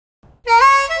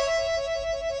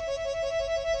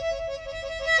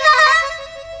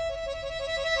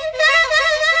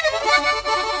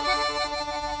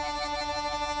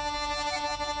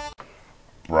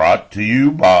Brought to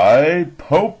you by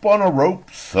Pope on a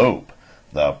Rope Soap,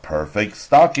 the perfect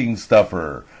stocking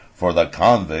stuffer for the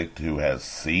convict who has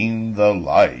seen the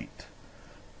light.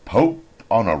 Pope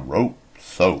on a Rope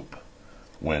Soap,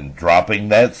 when dropping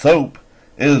that soap,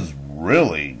 is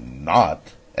really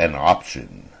not an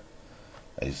option.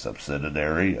 A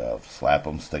subsidiary of Slap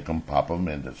 'em, Stick 'em, Pop 'em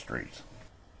Industries.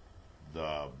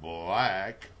 The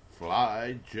Black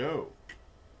Fly Joke.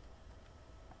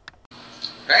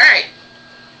 Hey!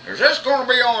 Is this going to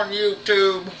be on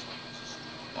YouTube?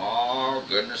 Oh,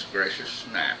 goodness gracious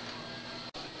snap.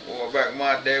 Boy, back in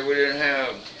my day, we didn't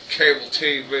have cable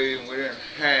TV and we didn't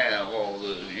have all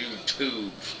this YouTube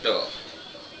stuff.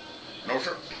 No,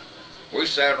 sir. We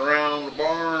sat around the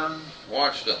barn,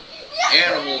 watched the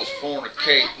animals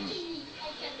fornicate and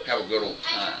have a good old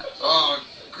time. Oh,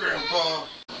 Grandpa.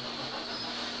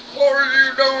 What were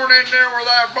you doing in there with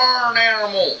that barn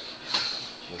animal?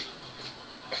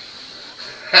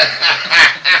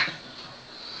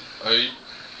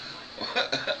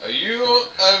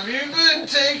 Have you been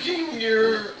taking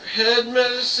your head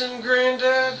medicine,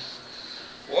 Granddad?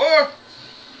 What?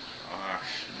 Ah,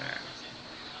 snap.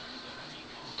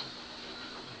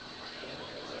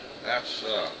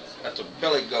 That's a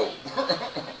billy goat.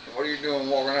 What are you doing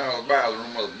walking out of the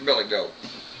bathroom with a billy goat?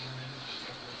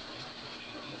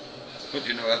 But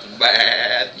you know that's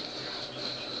bad.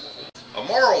 A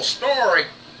moral story?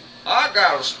 I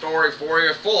got a story for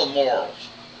you full of morals.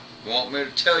 You want me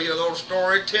to tell you a little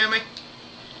story, Timmy?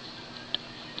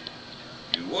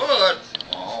 You would?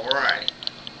 Alright.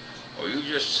 Well, you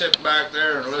just sit back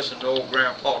there and listen to old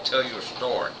Grandpa tell you a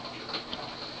story.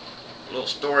 A little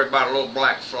story about a little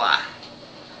black fly.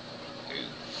 He's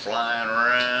flying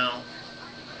around,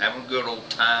 having a good old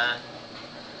time.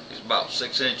 He's about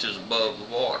 6 inches above the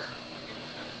water.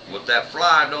 What that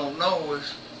fly don't know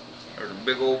is there's a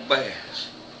big old bass,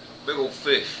 big old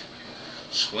fish,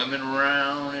 swimming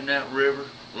around in that river,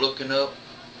 looking up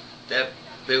that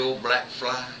big old black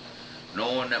fly,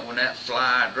 knowing that when that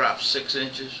fly drops 6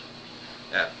 inches,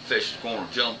 that fish is going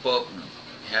to jump up and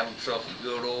have himself a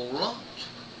good old lunch.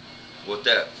 What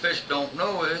that fish don't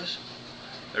know is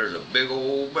there's a big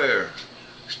old bear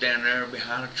standing there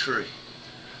behind a tree,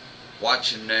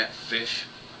 watching that fish,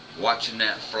 watching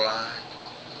that fly,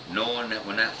 knowing that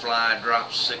when that fly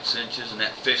drops 6 inches and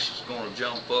that fish is going to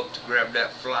jump up to grab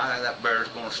that fly, that bear is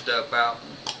going to step out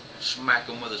and smack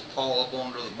him with his paw up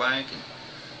onto the bank, and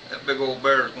that big old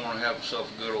bear is going to have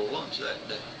himself a good old lunch that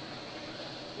day.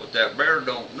 What that bear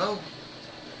don't know,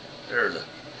 there's a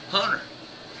hunter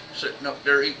sitting up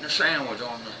there eating a sandwich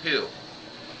on the hill,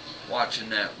 watching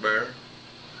that bear,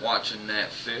 watching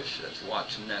that fish that's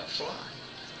watching that fly.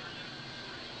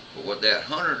 But what that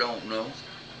hunter don't know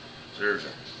is there's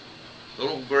a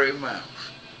little gray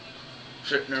mouse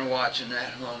sitting there watching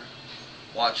that hunter,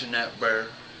 watching that bear,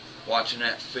 watching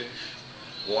that fish,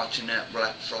 watching that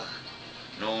black fly,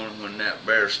 knowing when that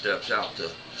bear steps out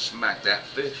to smack that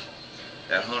fish,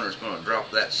 that hunter's going to drop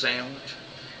that sandwich,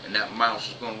 and that mouse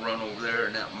is going to run over there,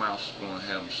 and that mouse is going to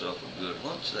have himself a good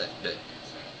lunch that day.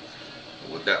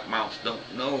 But what that mouse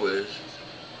don't know is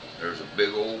there's a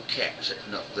big old cat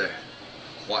sitting up there,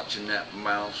 watching that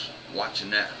mouse, watching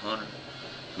that hunter,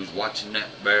 who's watching that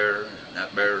bear, and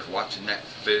that bear is watching that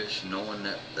fish, knowing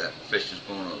that that fish is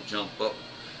going to jump up.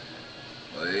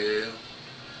 Well, the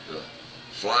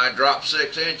fly drops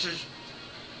 6 inches,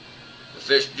 the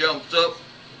fish jumps up,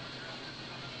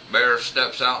 bear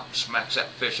steps out and smacks that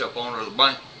fish up onto the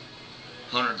bank.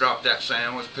 Hunter dropped that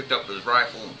sandwich, picked up his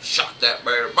rifle and shot that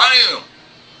bear. BAM!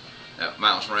 That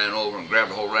mouse ran over and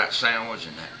grabbed a hold of that sandwich,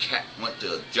 and that cat went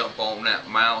to jump on that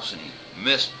mouse, and he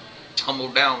missed,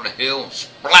 tumbled down the hill, and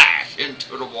splash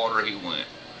into the water he went.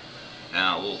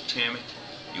 Now, little Timmy,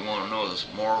 you want to know the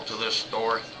moral to this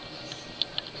story?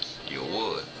 You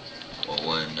would. Well,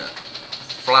 when the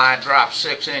fly drops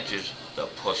 6 inches, the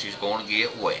pussy's going to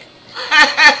get wet.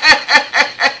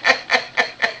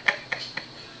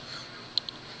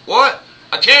 What?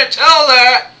 I can't tell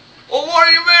that? Well, what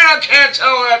do you mean I can't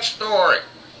tell that story?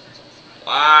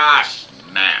 Ah,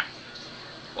 snap.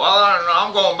 Well,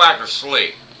 I'm going back to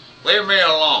sleep. Leave me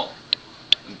alone.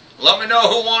 Let me know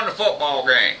who won the football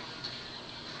game.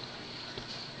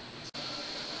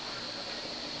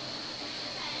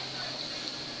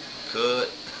 Cut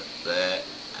that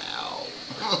out.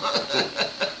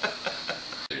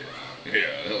 Yeah,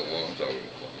 that's what I'm talking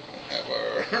about. Half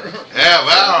hour. Half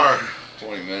hour?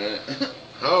 20 minutes.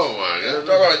 Oh my Let's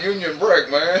God. talk about a union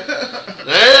break, man.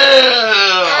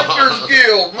 Damn! Actors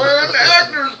Guild, man. The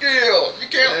Actors Guild. You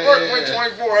can't work me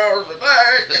 24 hours a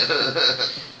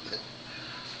day.